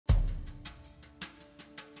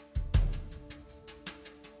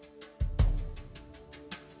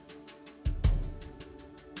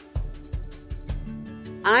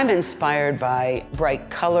I'm inspired by bright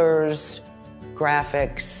colors,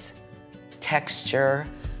 graphics, texture.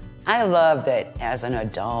 I love that as an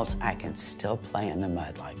adult, I can still play in the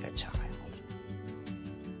mud like a child.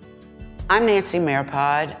 I'm Nancy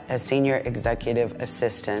Mehrpad, a senior executive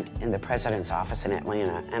assistant in the president's office in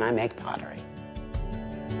Atlanta, and I make pottery.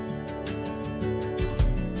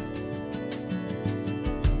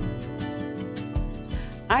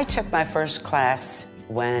 I took my first class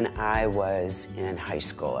when I was in high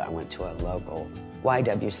school. I went to a local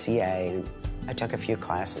YWCA, and I took a few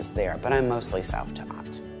classes there, but I'm mostly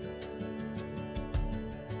self-taught.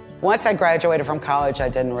 Once I graduated from college, I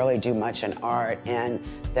didn't really do much in art, and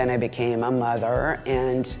then I became a mother,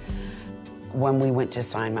 and when we went to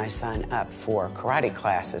sign my son up for karate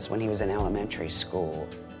classes when he was in elementary school,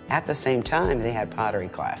 at the same time, they had pottery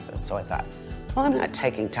classes. So I thought, well, I'm not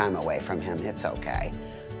taking time away from him, it's okay.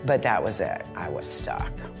 But that was it, I was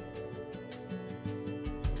stuck.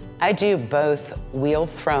 I do both wheel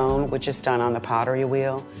thrown, which is done on the pottery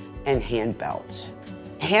wheel, and hand built.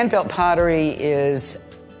 Hand built pottery is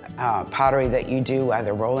pottery that you do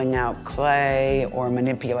either rolling out clay or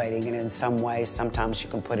manipulating it in some way. Sometimes you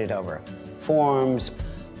can put it over forms.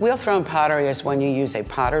 Wheel thrown pottery is when you use a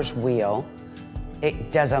potter's wheel.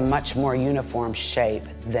 It does a much more uniform shape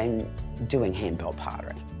than doing hand built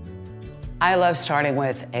pottery. I love starting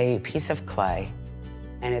with a piece of clay,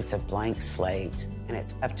 and it's a blank slate, and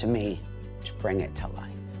it's up to me to bring it to life.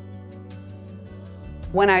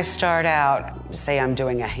 When I start out, say I'm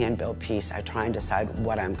doing a hand-built piece, I try and decide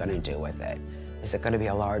what I'm going to do with it. Is it going to be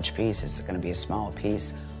a large piece? Is it going to be a small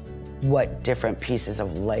piece? What different pieces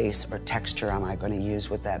of lace or texture am I going to use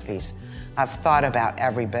with that piece? I've thought about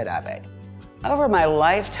every bit of it. Over my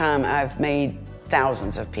lifetime, I've made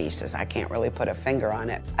thousands of pieces. I can't really put a finger on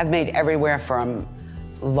it. I've made everywhere from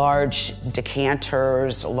large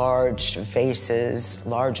decanters, large vases,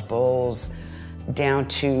 large bowls, down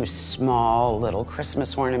to small little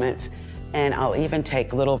Christmas ornaments, and I'll even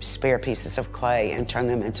take little spare pieces of clay and turn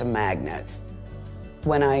them into magnets.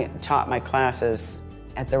 When I taught my classes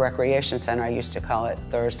at the recreation center, I used to call it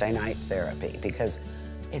Thursday night therapy because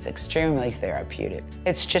it's extremely therapeutic.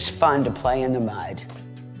 It's just fun to play in the mud.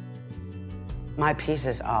 My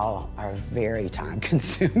pieces all are very time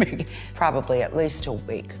consuming, probably at least a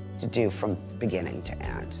week to do from beginning to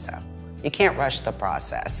end, so you can't rush the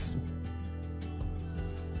process.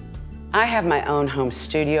 I have my own home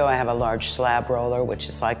studio. I have a large slab roller, which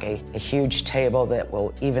is like a huge table that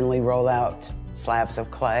will evenly roll out slabs of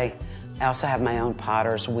clay. I also have my own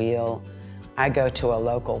potter's wheel. I go to a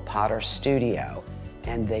local potter studio,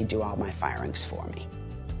 and they do all my firings for me.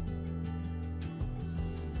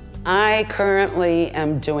 I currently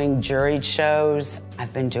am doing juried shows.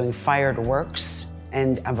 I've been doing fired works,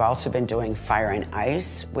 and I've also been doing Fire and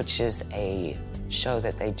Ice, which is a show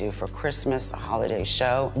that they do for Christmas, a holiday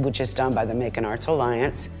show, which is done by the Making Arts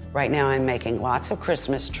Alliance. Right now I'm making lots of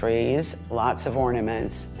Christmas trees, lots of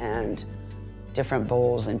ornaments, and different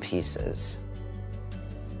bowls and pieces.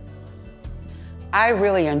 I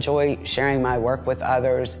really enjoy sharing my work with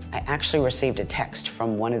others. I actually received a text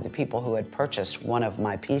from one of the people who had purchased one of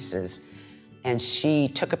my pieces, and she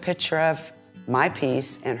took a picture of my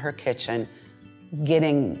piece in her kitchen.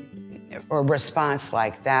 Getting a response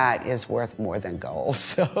like that is worth more than gold.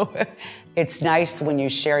 So it's nice when you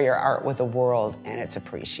share your art with the world and it's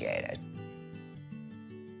appreciated.